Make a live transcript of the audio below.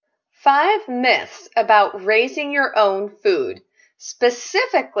5 myths about raising your own food,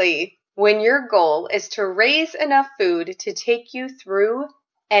 specifically when your goal is to raise enough food to take you through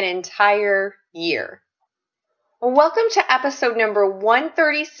an entire year. Well, welcome to episode number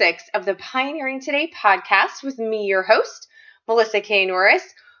 136 of the Pioneering Today podcast with me, your host, Melissa K. Norris,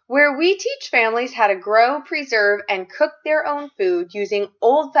 where we teach families how to grow, preserve, and cook their own food using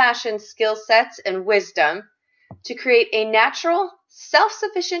old-fashioned skill sets and wisdom to create a natural,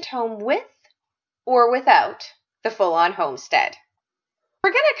 self-sufficient home with or without the full-on homestead.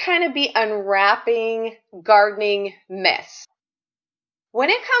 We're going to kind of be unwrapping gardening myths. When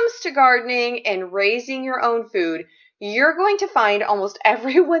it comes to gardening and raising your own food, you're going to find almost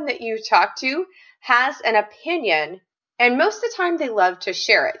everyone that you talk to has an opinion, and most of the time they love to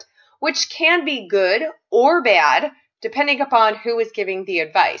share it, which can be good or bad depending upon who is giving the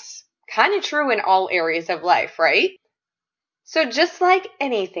advice. Kind of true in all areas of life, right? So just like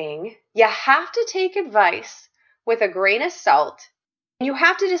anything, you have to take advice with a grain of salt. You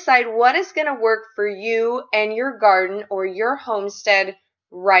have to decide what is going to work for you and your garden or your homestead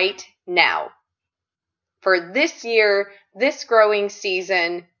right now. For this year, this growing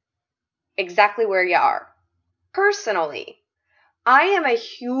season, exactly where you are. Personally, I am a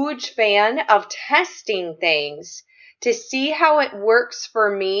huge fan of testing things to see how it works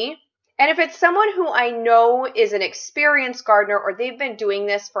for me. And if it's someone who I know is an experienced gardener or they've been doing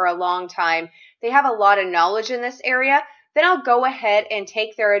this for a long time, they have a lot of knowledge in this area, then I'll go ahead and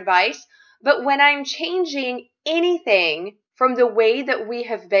take their advice. But when I'm changing anything from the way that we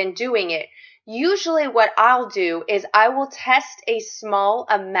have been doing it, usually what I'll do is I will test a small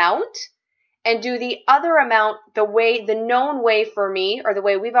amount and do the other amount the known way for me, or the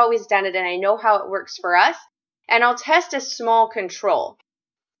way we've always done it and I know how it works for us, and I'll test a small control.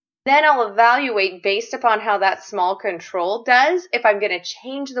 Then I'll evaluate based upon how that small control does if I'm going to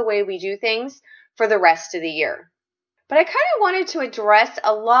change the way we do things for the rest of the year. But I kind of wanted to address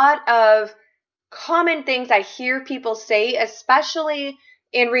a lot of common things I hear people say, especially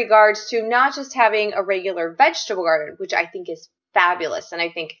in regards to not just having a regular vegetable garden, which I think is fabulous, and I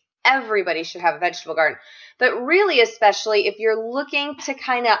think everybody should have a vegetable garden, but really especially if you're looking to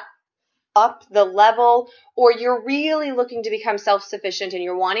kind of up the level, or you're really looking to become self-sufficient and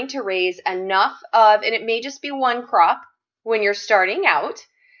you're wanting to raise enough of, and it may just be one crop when you're starting out,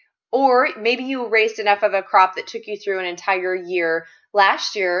 or maybe you raised enough of a crop that took you through an entire year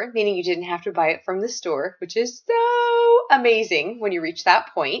last year, meaning you didn't have to buy it from the store, which is so amazing when you reach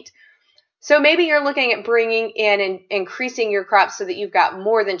that point. So maybe you're looking at bringing in and increasing your crops so that you've got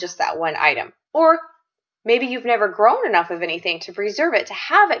more than just that one item. Or maybe you've never grown enough of anything to preserve it, to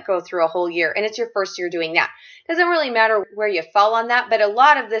have it go through a whole year, and it's your first year doing that. Doesn't really matter where you fall on that, but a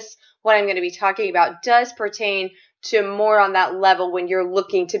lot of this, what I'm going to be talking about, does pertain to more on that level when you're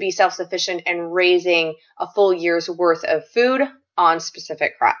looking to be self-sufficient and raising a full year's worth of food on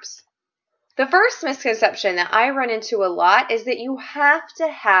specific crops. The first misconception that I run into a lot is that you have to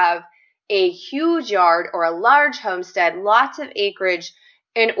have a huge yard or a large homestead, lots of acreage,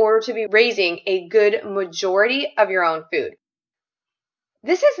 in order to be raising a good majority of your own food.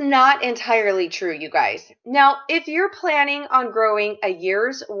 This is not entirely true, you guys. Now, if you're planning on growing a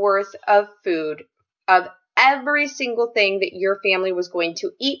year's worth of food, of every single thing that your family was going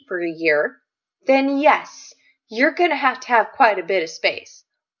to eat for a year, then yes, you're going to have quite a bit of space.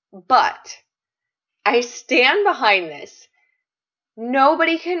 But I stand behind this.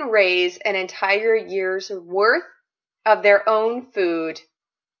 Nobody can raise an entire year's worth of their own food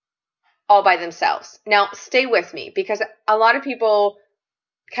all by themselves. Now, stay with me, because a lot of people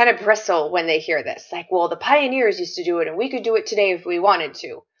kind of bristle when they hear this. Like, well, the pioneers used to do it and we could do it today if we wanted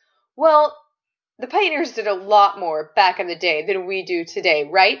to. Well, the pioneers did a lot more back in the day than we do today,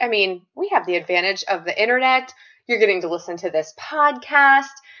 right? I mean, we have the advantage of the internet. You're getting to listen to this podcast.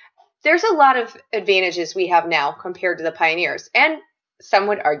 There's a lot of advantages we have now compared to the pioneers. And some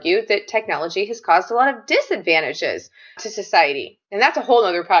would argue that technology has caused a lot of disadvantages to society. And that's a whole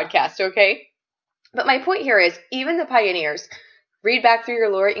other podcast, okay? But my point here is, even the pioneers, read back through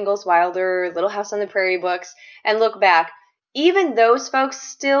your Laura Ingalls Wilder, Little House on the Prairie books, and look back, even those folks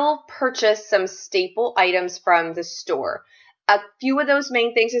still purchase some staple items from the store. A few of those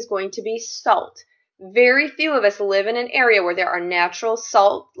main things is going to be salt. Very few of us live in an area where there are natural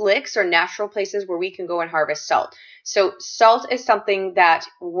salt licks or natural places where we can go and harvest salt. So salt is something that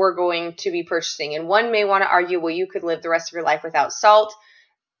we're going to be purchasing. And one may want to argue, well, you could live the rest of your life without salt.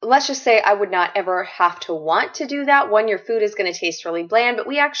 Let's just say I would not ever have to want to do that. One, your food is going to taste really bland, but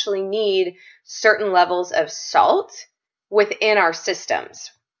we actually need certain levels of salt within our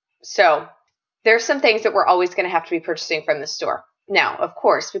systems. So there's some things that we're always going to have to be purchasing from the store. Now, of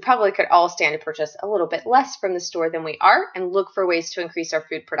course, we probably could all stand to purchase a little bit less from the store than we are and look for ways to increase our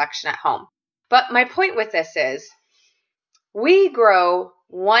food production at home. But my point with this is we grow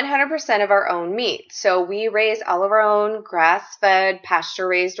 100% of our own meat. So we raise all of our own grass-fed,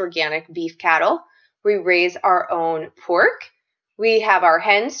 pasture-raised organic beef cattle. We raise our own pork. We have our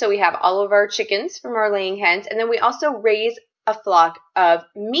hens, so we have all of our chickens from our laying hens. And then we also raise a flock of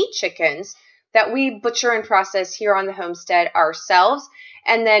meat chickens that we butcher and process here on the homestead ourselves.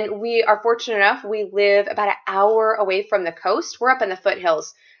 And then we are fortunate enough, we live about an hour away from the coast. We're up in the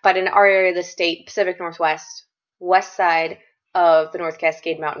foothills, but in our area of the state, Pacific Northwest, west side of the North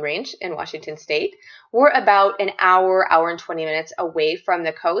Cascade Mountain Range in Washington State, we're about an hour and 20 minutes away from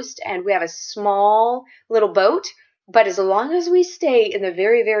the coast. And we have a small little boat, but as long as we stay in the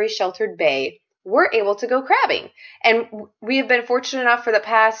very, very sheltered bay, we're able to go crabbing. And we have been fortunate enough for the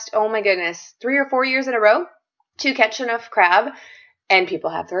past, 3 or 4 years in a row to catch enough crab. And people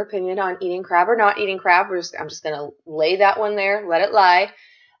have their opinion on eating crab or not eating crab. I'm just going to lay that one there, let it lie.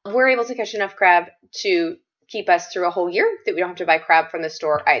 We're able to catch enough crab to keep us through a whole year that we don't have to buy crab from the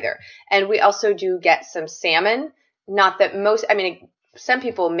store either. And we also do get some salmon. Not that some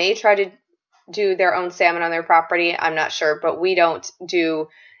people may try to do their own salmon on their property. I'm not sure, but we don't do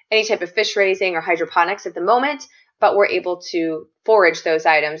any type of fish raising or hydroponics at the moment, but we're able to forage those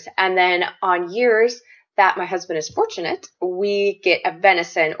items. And then on years that my husband is fortunate, we get a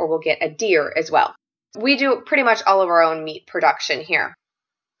venison or we'll get a deer as well. We do pretty much all of our own meat production here.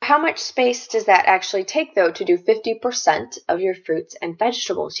 How much space does that actually take, though, to do 50% of your fruits and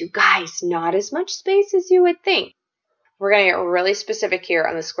vegetables? You guys, not as much space as you would think. We're going to get really specific here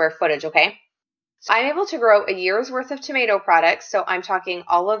on the square footage, okay? So I'm able to grow a year's worth of tomato products. So I'm talking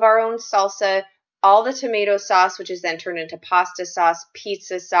all of our own salsa, all the tomato sauce, which is then turned into pasta sauce,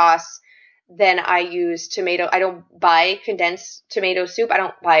 pizza sauce. Then I use tomato. I don't buy condensed tomato soup. I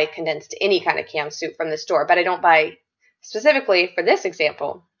don't buy condensed any kind of canned soup from the store, but I don't buy specifically for this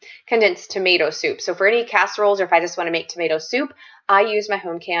example, condensed tomato soup. So for any casseroles or if I just want to make tomato soup, I use my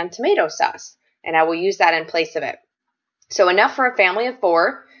home canned tomato sauce and I will use that in place of it. So enough for a family of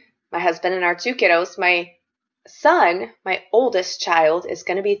 4. My husband and our 2 kiddos. My son, my oldest child, is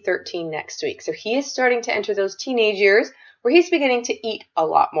going to be 13 next week. So he is starting to enter those teenage years where he's beginning to eat a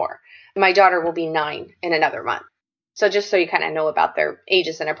lot more. My daughter will be 9 in another month. So just so you kind of know about their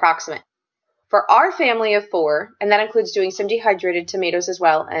ages and approximate. For our family of 4, and that includes doing some dehydrated tomatoes as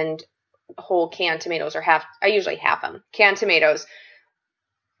well, and whole canned tomatoes, or I usually half them, canned tomatoes.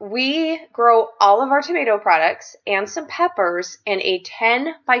 We grow all of our tomato products and some peppers in a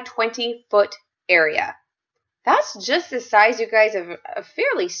 10 by 20 foot area. That's just the size, you guys, of a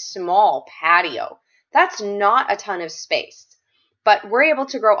fairly small patio. That's not a ton of space, but we're able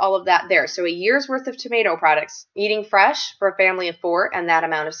to grow all of that there. So a year's worth of tomato products, eating fresh for a family of 4 and that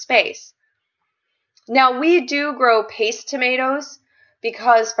amount of space. Now we do grow paste tomatoes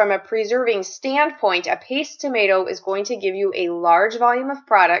because from a preserving standpoint, a paste tomato is going to give you a large volume of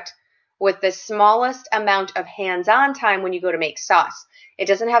product with the smallest amount of hands-on time when you go to make sauce. It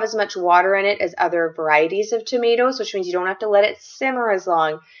doesn't have as much water in it as other varieties of tomatoes, which means you don't have to let it simmer as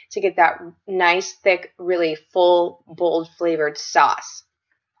long to get that nice, thick, really full, bold flavored sauce.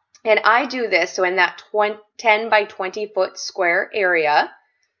 And I do this, so in that 10 by 20 foot square area,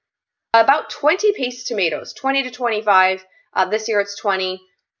 about 20 paste tomatoes, 20 to 25. This year it's 20.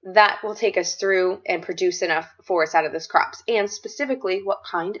 That will take us through and produce enough for us out of those crops. And specifically, what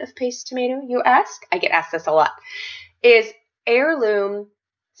kind of paste tomato, you ask? I get asked this a lot. Is heirloom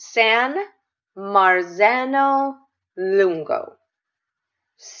San Marzano Lungo.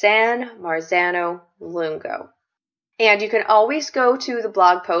 San Marzano Lungo. And you can always go to the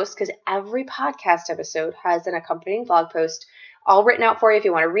blog post because every podcast episode has an accompanying blog post all written out for you if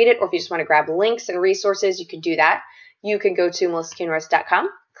you want to read it, or if you just want to grab links and resources, you can do that. You can go to melissaknorris.com,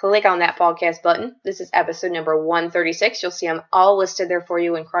 click on that podcast button. This is episode number 136. You'll see them all listed there for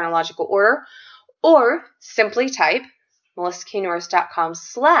you in chronological order, or simply type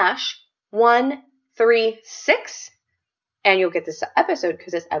melissaknorris.com/136 and you'll get this episode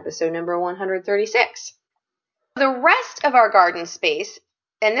because it's episode number 136. The rest of our garden space,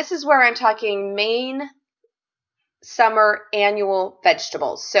 and this is where I'm talking main summer annual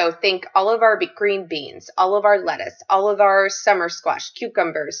vegetables. So think all of our green beans, all of our lettuce, all of our summer squash,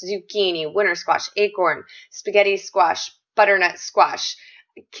 cucumbers, zucchini, winter squash, acorn, spaghetti squash, butternut squash,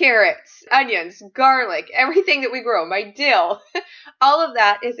 carrots, onions, garlic, everything that we grow, my dill, all of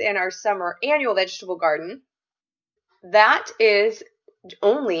that is in our summer annual vegetable garden. That is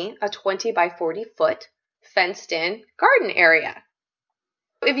only a 20 by 40 foot fenced in garden area.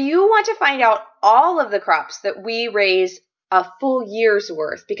 If you want to find out all of the crops that we raise a full year's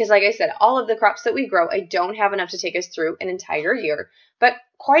worth because, like I said, all of the crops that we grow, I don't have enough to take us through an entire year, but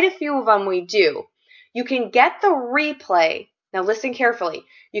quite a few of them we do. You can get the replay. Now listen carefully.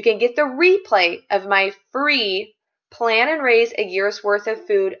 You can get the replay of my free Plan and Raise a Year's Worth of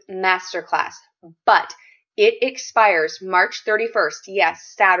Food Masterclass, but it expires March 31st.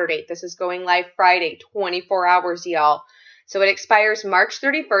 Yes, Saturday. This is going live Friday, 24 hours, y'all. So it expires March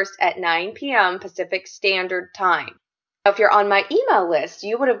 31st at 9 p.m. Pacific Standard Time. If you're on my email list,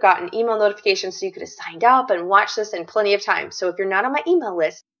 you would have gotten email notifications so you could have signed up and watched this in plenty of time. So if you're not on my email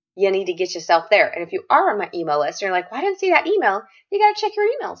list, you need to get yourself there. And if you are on my email list and you're like, well, I didn't see that email, you got to check your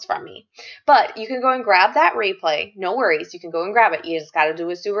emails from me. But you can go and grab that replay. No worries. You can go and grab it. You just got to do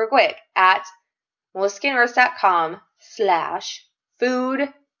it super quick at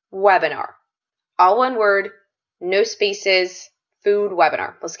melissaskinnerst.com/food webinar. All one word, no spaces, food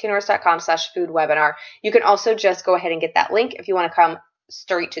webinar. melissaskinnerst.com/food webinar. You can also just go ahead and get that link if you want to come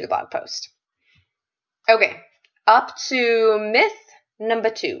straight to the blog post. Okay, up to myth number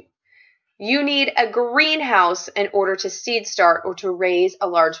 2. You need a greenhouse in order to seed start or to raise a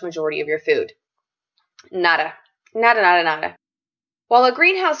large majority of your food. Nada. While a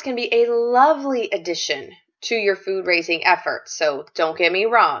greenhouse can be a lovely addition to your food raising efforts, so don't get me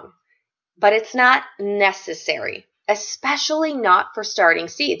wrong, but it's not necessary, especially not for starting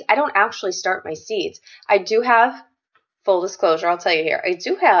seeds. I don't actually start my seeds. I do have, full disclosure, I'll tell you here, I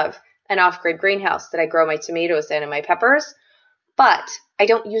do have an off-grid greenhouse that I grow my tomatoes in and my peppers, but I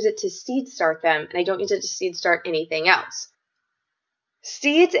don't use it to seed start them, and I don't use it to seed start anything else.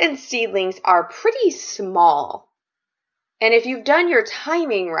 Seeds and seedlings are pretty small. And if you've done your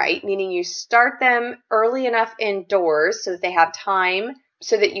timing right, meaning you start them early enough indoors so that they have time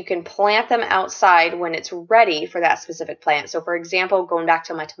so that you can plant them outside when it's ready for that specific plant. So for example, going back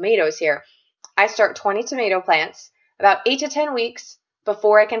to my tomatoes here, I start 20 tomato plants about 8 to 10 weeks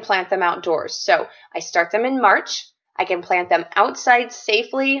before I can plant them outdoors. So I start them in March. I can plant them outside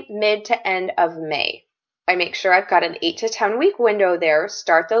safely mid to end of May. I make sure I've got an 8 to 10 week window there,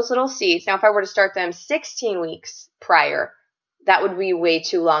 start those little seeds. Now, if I were to start them 16 weeks prior, that would be way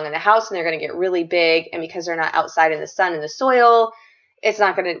too long in the house and they're going to get really big. And because they're not outside in the sun and the soil, it's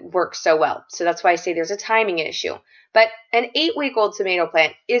not going to work so well. So that's why I say there's a timing issue. But an 8-week-old tomato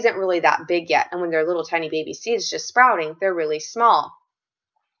plant isn't really that big yet. And when they're little tiny baby seeds just sprouting, they're really small.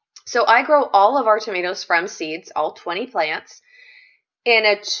 So I grow all of our tomatoes from seeds, all 20 plants, in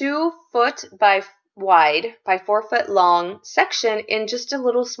a 2-foot by wide by 4-foot long section in just a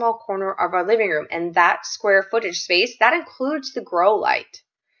little small corner of our living room. And that square footage space, that includes the grow light.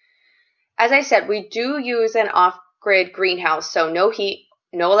 As I said, we do use an off-grid greenhouse, so no heat,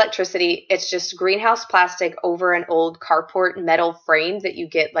 no electricity. It's just greenhouse plastic over an old carport metal frame that you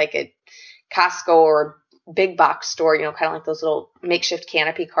get like at Costco or big box store, kind of like those little makeshift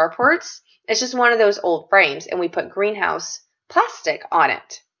canopy carports. It's just one of those old frames, and we put greenhouse plastic on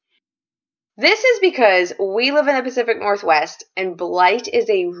it. This is because we live in the Pacific Northwest, and blight is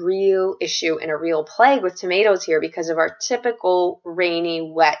a real issue and a real plague with tomatoes here because of our typical rainy,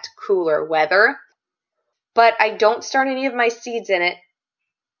 wet, cooler weather. But I don't start any of my seeds in it,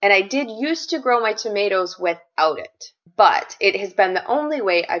 and I did used to grow my tomatoes without it. But it has been the only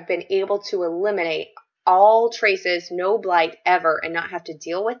way I've been able to eliminate all traces, no blight ever, and not have to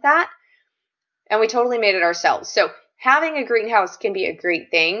deal with that. And we totally made it ourselves. So having a greenhouse can be a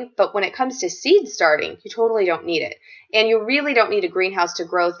great thing, but when it comes to seed starting, you totally don't need it. And you really don't need a greenhouse to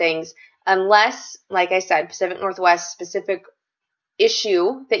grow things unless, like I said, Pacific Northwest specific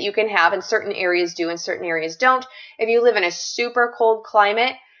issue that you can have, and certain areas do and certain areas don't. If you live in a super cold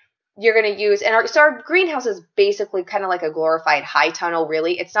climate, you're going to use, and our greenhouse is basically kind of like a glorified high tunnel,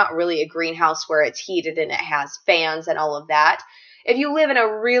 really. It's not really a greenhouse where it's heated and it has fans and all of that. If you live in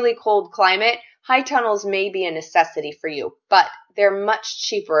a really cold climate, high tunnels may be a necessity for you, but they're much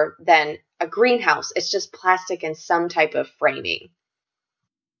cheaper than a greenhouse. It's just plastic and some type of framing.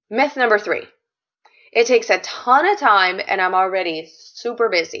 Myth number 3. It takes a ton of time and I'm already super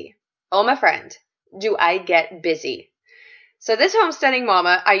busy. Oh, my friend, do I get busy? So this homesteading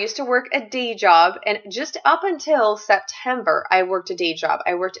mama, I used to work a day job, and just up until September, I worked a day job.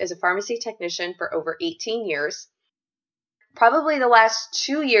 I worked as a pharmacy technician for over 18 years. Probably the last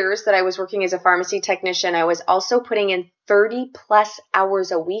 2 years that I was working as a pharmacy technician, I was also putting in 30 plus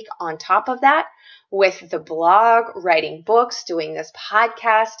hours a week on top of that with the blog, writing books, doing this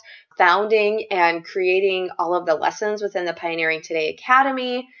podcast, founding and creating all of the lessons within the Pioneering Today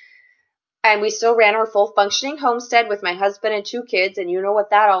Academy. And we still ran our full functioning homestead with my husband and 2 kids. And you know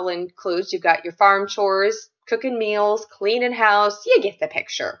what that all includes. You've got your farm chores, cooking meals, cleaning house. You get the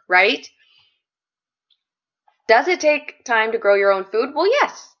picture, right? Does it take time to grow your own food? Well,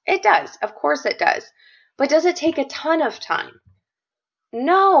 yes, it does. Of course it does. But does it take a ton of time?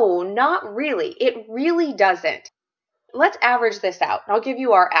 No, not really. It really doesn't. Let's average this out. I'll give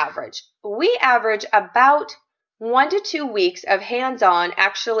you our average. We average about 1 to 2 weeks of hands-on,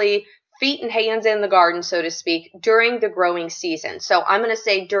 actually feet and hands in the garden, so to speak, during the growing season. So I'm going to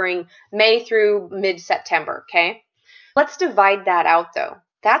say during May through mid-September, okay? Let's divide that out though.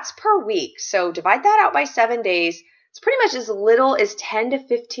 That's per week. So divide that out by 7 days. It's pretty much as little as 10 to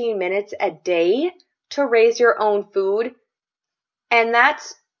 15 minutes a day to raise your own food. And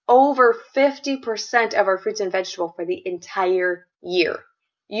that's over 50% of our fruits and vegetables for the entire year.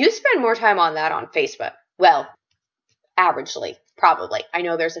 You spend more time on that on Facebook. Well, averagely, probably. I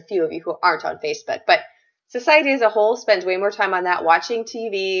know there's a few of you who aren't on Facebook, but society as a whole spends way more time on that watching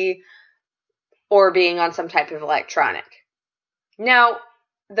TV or being on some type of electronic. Now,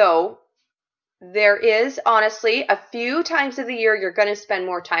 though, there is honestly a few times of the year you're going to spend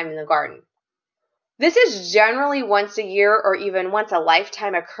more time in the garden. This is generally once a year or even once a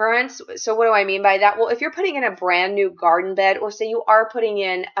lifetime occurrence. So what do I mean by that? Well, if you're putting in a brand new garden bed, or say you are putting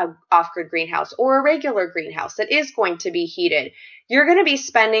in an off-grid greenhouse or a regular greenhouse that is going to be heated, you're going to be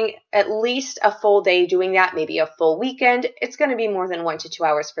spending at least a full day doing that, maybe a full weekend. It's going to be more than 1 to 2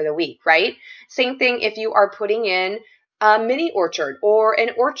 hours for the week, right? Same thing if you are putting in a mini orchard or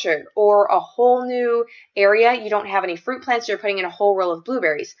an orchard or a whole new area. You don't have any fruit plants. You're putting in a whole row of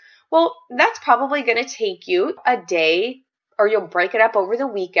blueberries. Well, that's probably going to take you a day, or you'll break it up over the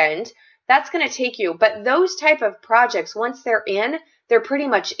weekend. That's going to take you. But those type of projects, once they're in, they're pretty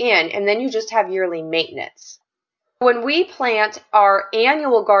much in, and then you just have yearly maintenance. When we plant our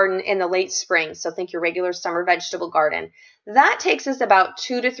annual garden in the late spring, so think your regular summer vegetable garden, that takes us about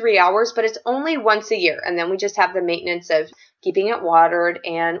 2 to 3 hours, but it's only once a year. And then we just have the maintenance of keeping it watered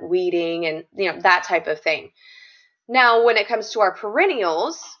and weeding and that type of thing. Now, when it comes to our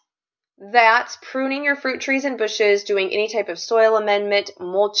perennials, that's pruning your fruit trees and bushes, doing any type of soil amendment,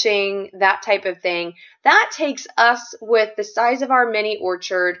 mulching, that type of thing. That takes us, with the size of our mini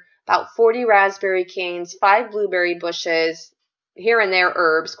orchard, about 40 raspberry canes, 5 blueberry bushes, here and there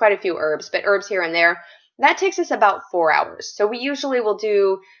herbs, quite a few herbs, but herbs here and there. That takes us about 4 hours. So we usually will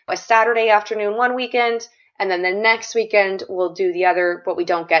do a Saturday afternoon one weekend, and then the next weekend we'll do the other, what we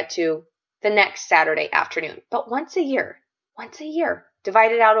don't get to, the next Saturday afternoon. But once a year.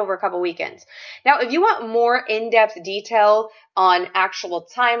 Divide it out over a couple weekends. Now, if you want more in-depth detail on actual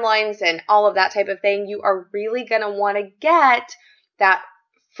timelines and all of that type of thing, you are really going to want to get that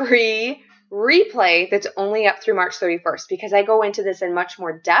free replay that's only up through March 31st, because I go into this in much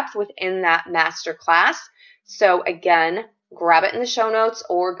more depth within that master class. So again, grab it in the show notes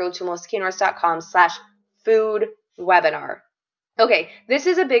or go to melissanorris.com/food webinar. Okay, this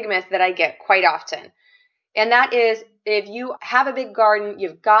is a big myth that I get quite often. And that is, if you have a big garden,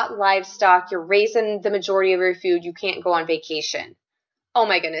 you've got livestock, you're raising the majority of your food, you can't go on vacation. Oh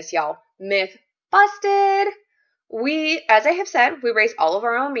my goodness, y'all. Myth busted. We, as I have said, we raise all of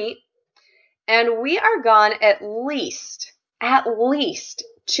our own meat, and we are gone at least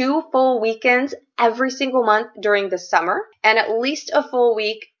 2 full weekends every single month during the summer, and at least a full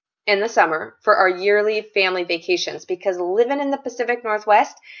week in the summer for our yearly family vacations, because living in the Pacific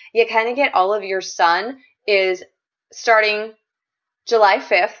Northwest, you kind of get all of your sun is starting July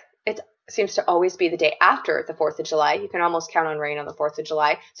 5th. It seems to always be the day after the 4th of July. You can almost count on rain on the 4th of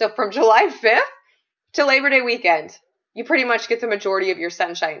July. So from July 5th to Labor Day weekend, you pretty much get the majority of your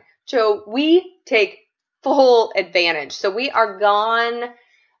sunshine. So we take full advantage. So we are gone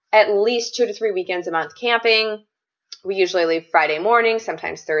at least 2 to 3 weekends a month camping. We usually leave Friday morning,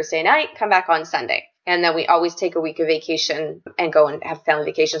 sometimes Thursday night, come back on Sunday. And then we always take a week of vacation and go and have family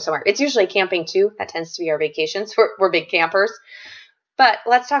vacation somewhere. It's usually camping too. That tends to be our vacations. We're big campers. But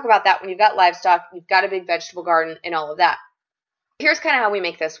let's talk about that when you've got livestock, you've got a big vegetable garden and all of that. Here's kind of how we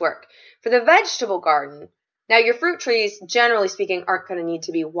make this work. For the vegetable garden, now your fruit trees, generally speaking, aren't going to need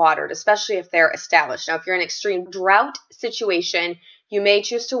to be watered, especially if they're established. Now, if you're in an extreme drought situation, you may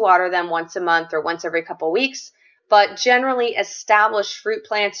choose to water them once a month or once every couple weeks. But generally, established fruit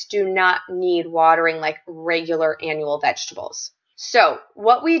plants do not need watering like regular annual vegetables. So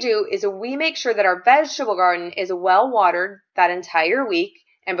what we do is we make sure that our vegetable garden is well watered that entire week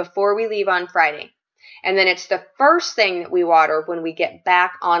and before we leave on Friday. And then it's the first thing that we water when we get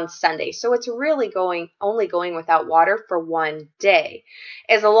back on Sunday. So it's really only going without water for 1 day.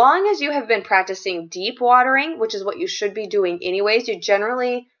 As long as you have been practicing deep watering, which is what you should be doing anyways, you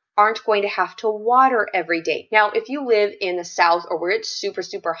generally aren't going to have to water every day. Now, if you live in the south or where it's super,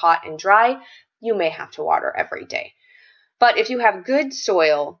 super hot and dry, you may have to water every day. But if you have good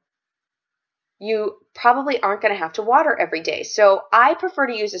soil, you probably aren't going to have to water every day. So I prefer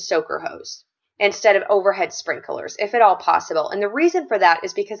to use a soaker hose instead of overhead sprinklers, if at all possible. And the reason for that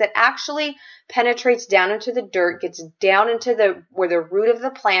is because it actually penetrates down into the dirt, gets down into where the root of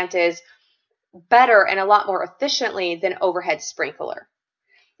the plant is better and a lot more efficiently than overhead sprinkler.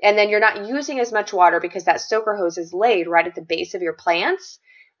 And then you're not using as much water because that soaker hose is laid right at the base of your plants,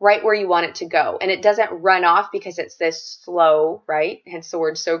 right where you want it to go. And it doesn't run off because it's this slow, right? Hence the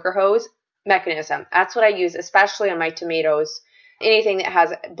word soaker hose mechanism. That's what I use, especially on my tomatoes, anything that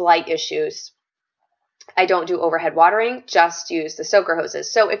has blight issues. I don't do overhead watering, just use the soaker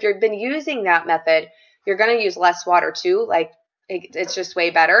hoses. So if you've been using that method, you're going to use less water too. Like it's just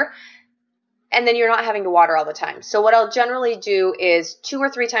way better. And then you're not having to water all the time. So what I'll generally do is 2 or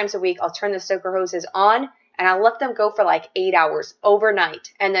 3 times a week, I'll turn the soaker hoses on and I'll let them go for like 8 hours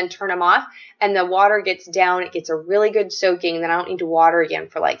overnight and then turn them off. And the water gets down. It gets a really good soaking. And then I don't need to water again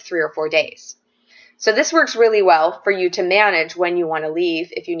for like 3 or 4 days. So this works really well for you to manage when you want to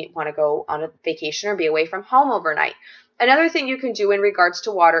leave, if you want to go on a vacation or be away from home overnight. Another thing you can do in regards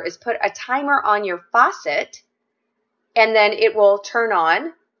to water is put a timer on your faucet, and then it will turn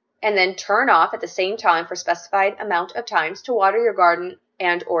on and then turn off at the same time for a specified amount of times to water your garden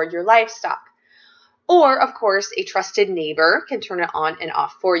and or your livestock. Or, of course, a trusted neighbor can turn it on and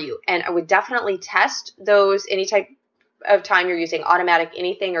off for you. And I would definitely test those any type of time you're using automatic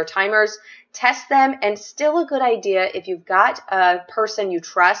anything or timers. Test them, and still a good idea if you've got a person you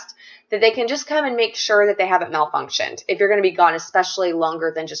trust that they can just come and make sure that they haven't malfunctioned if you're going to be gone, especially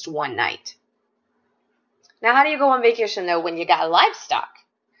longer than just one night. Now, how do you go on vacation, though, when you got livestock?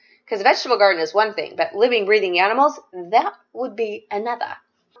 Because a vegetable garden is one thing, but living, breathing animals, that would be another.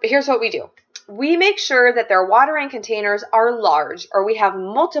 But here's what we do. We make sure that their watering containers are large, or we have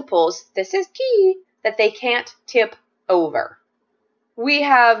multiples, this is key, that they can't tip over. We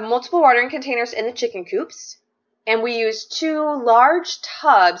have multiple watering containers in the chicken coops, and we use 2 large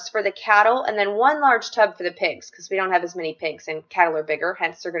tubs for the cattle and then 1 large tub for the pigs because we don't have as many pigs and cattle are bigger,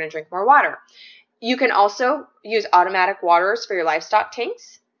 hence they're going to drink more water. You can also use automatic waterers for your livestock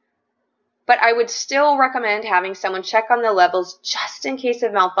tanks, but I would still recommend having someone check on the levels just in case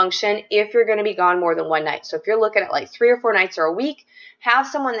of malfunction if you're going to be gone more than one night. So if you're looking at like 3 or 4 nights or a week, have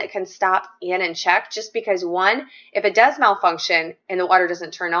someone that can stop in and check, just because one, if it does malfunction and the water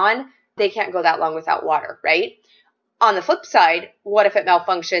doesn't turn on, they can't go that long without water, right? On the flip side, what if it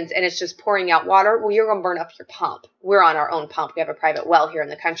malfunctions and it's just pouring out water? Well, you're going to burn up your pump. We're on our own pump. We have a private well here in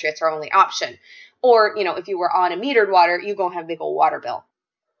the country. It's our only option. Or, if you were on a metered water, you're going to have a big old water bill.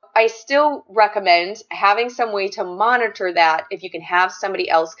 I still recommend having some way to monitor that. If you can have somebody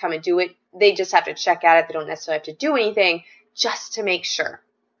else come and do it, they just have to check at it. They don't necessarily have to do anything, just to make sure.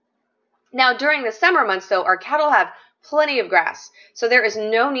 Now, during the summer months, though, our cattle have plenty of grass. So there is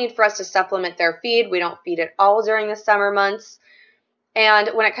no need for us to supplement their feed. We don't feed at all during the summer months. And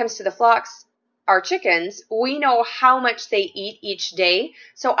when it comes to the flocks, our chickens, we know how much they eat each day.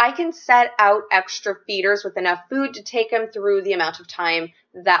 So I can set out extra feeders with enough food to take them through the amount of time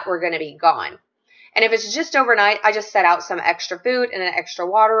that we're going to be gone. And if it's just overnight, I just set out some extra food and an extra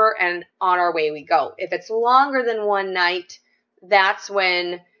water, and on our way we go. If it's longer than one night, that's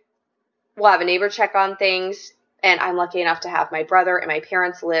when we'll have a neighbor check on things. And I'm lucky enough to have my brother and my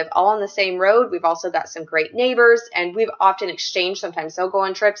parents live all on the same road. We've also got some great neighbors, and we've often exchanged. Sometimes they'll go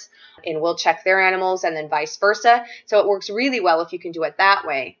on trips and we'll check their animals, and then vice versa. So it works really well if you can do it that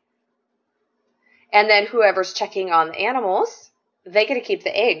way. And then whoever's checking on the animals, they get to keep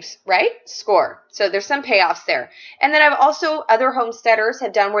the eggs, right? Score. So there's some payoffs there. And then I've also, other homesteaders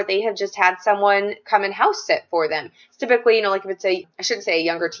have done where they have just had someone come and house sit for them. It's typically, like if it's I shouldn't say a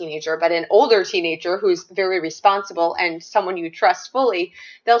younger teenager, but an older teenager who's very responsible and someone you trust fully,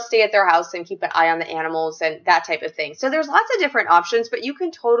 they'll stay at their house and keep an eye on the animals and that type of thing. So there's lots of different options, but you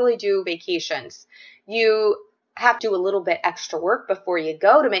can totally do vacations. You have to do a little bit extra work before you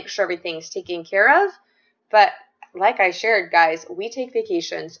go to make sure everything's taken care of, but like I shared, guys, we take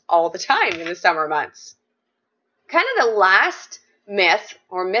vacations all the time in the summer months. Kind of the last myth,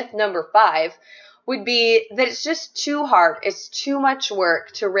 or myth number 5, would be that it's just too hard. It's too much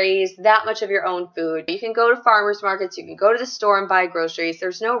work to raise that much of your own food. You can go to farmers markets. You can go to the store and buy groceries.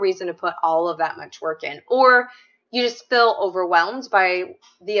 There's no reason to put all of that much work in. Or you just feel overwhelmed by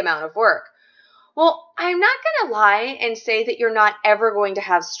the amount of work. Well, I'm not going to lie and say that you're not ever going to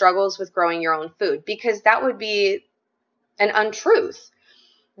have struggles with growing your own food, because that would be an untruth.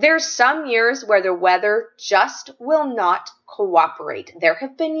 There's some years where the weather just will not cooperate. There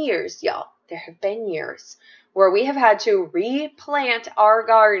have been years, y'all, there have been years where we have had to replant our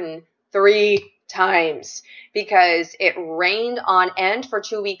garden 3 times because it rained on end for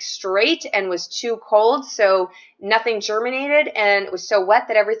 2 weeks straight and was too cold, so nothing germinated, and it was so wet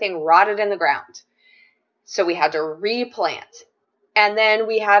that everything rotted in the ground. So we had to replant. And then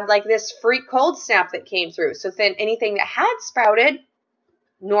we had like this freak cold snap that came through. So then anything that had sprouted,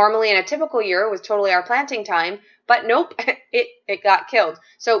 normally in a typical year, was totally our planting time, but nope, it got killed.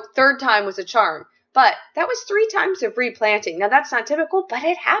 So third time was a charm. But that was 3 times of replanting. Now that's not typical, but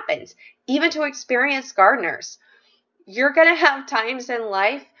it happens, even to experienced gardeners. You're going to have times in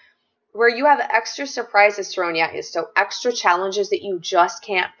life where you have extra surprises thrown at you, so extra challenges that you just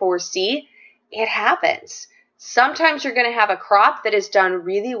can't foresee. It happens. Sometimes you're going to have a crop that has done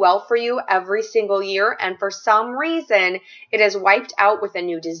really well for you every single year, and for some reason, it is wiped out with a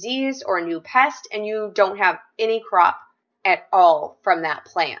new disease or a new pest, and you don't have any crop at all from that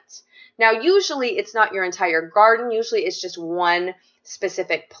plant. Now, usually it's not your entire garden. Usually it's just one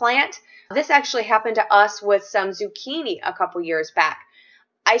specific plant. This actually happened to us with some zucchini a couple years back.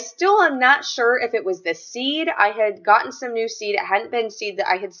 I still am not sure if it was the seed. I had gotten some new seed. It hadn't been seed that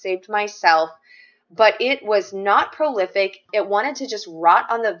I had saved myself, but it was not prolific. It wanted to just rot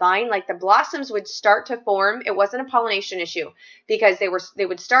on the vine. Like the blossoms would start to form. It wasn't a pollination issue because they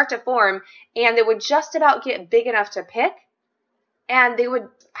would start to form and they would just about get big enough to pick. And they would,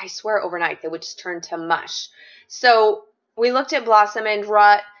 I swear overnight, they would just turn to mush. So we looked at blossom and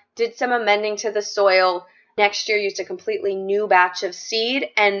rot, did some amending to the soil. Next year used a completely new batch of seed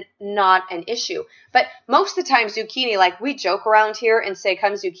and not an issue. But most of the time zucchini, like we joke around here and say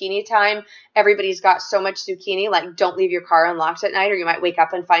come zucchini time, everybody's got so much zucchini, like don't leave your car unlocked at night or you might wake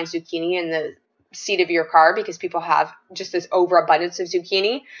up and find zucchini in the seat of your car because people have just this overabundance of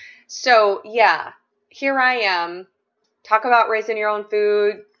zucchini. So yeah, here I am. Talk about raising your own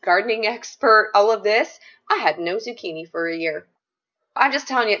food, gardening expert, all of this. I had no zucchini for a year. I'm just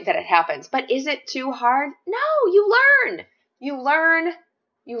telling you that it happens. But is it too hard? No, you learn. You learn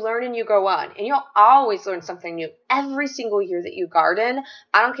and you go on. And you'll always learn something new every single year that you garden.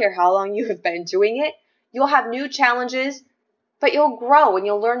 I don't care how long you have been doing it. You'll have new challenges, but you'll grow and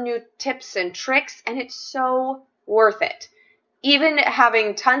you'll learn new tips and tricks, and it's so worth it. Even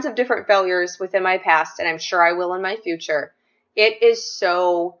having tons of different failures within my past, and I'm sure I will in my future, it is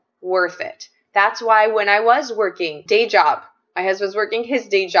so worth it. That's why when I was working day job, my husband was working his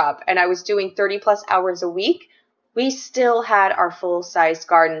day job, and I was doing 30 plus hours a week, we still had our full-size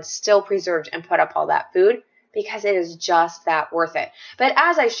garden still preserved and put up all that food because it is just that worth it. But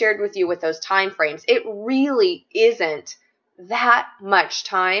as I shared with you with those time frames, it really isn't that much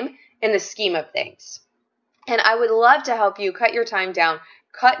time in the scheme of things. And I would love to help you cut your time down,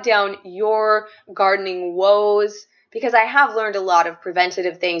 cut down your gardening woes, because I have learned a lot of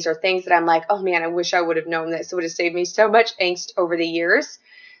preventative things or things that I'm like, oh man, I wish I would have known this. It would have saved me so much angst over the years.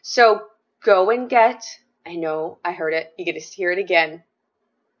 So go and get, I know I heard it, you get to hear it again.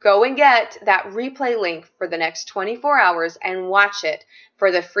 Go and get that replay link for the next 24 hours and watch it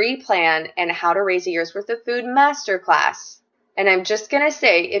for the free plan and how to raise a year's worth of food masterclass. And I'm just going to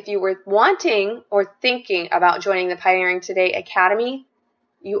say, if you were wanting or thinking about joining the Pioneering Today Academy,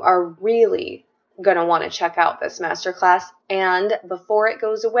 you are really going to want to check out this masterclass. And before it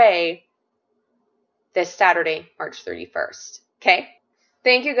goes away, this Saturday, March 31st. Okay?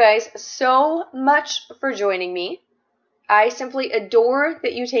 Thank you guys so much for joining me. I simply adore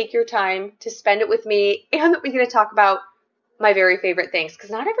that you take your time to spend it with me and that we get to talk about my very favorite things,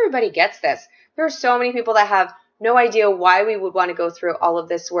 because not everybody gets this. There are so many people that have no idea why we would want to go through all of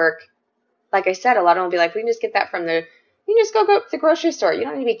this work. Like I said, a lot of them will be like, we can just get that from you can just go to the grocery store. You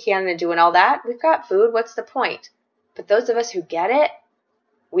don't need to be canning and doing all that. We've got food. What's the point? But those of us who get it,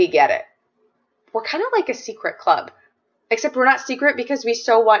 we get it. We're kind of like a secret club, except we're not secret because we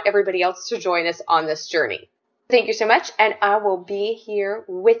so want everybody else to join us on this journey. Thank you so much, and I will be here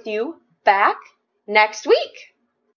with you back next week.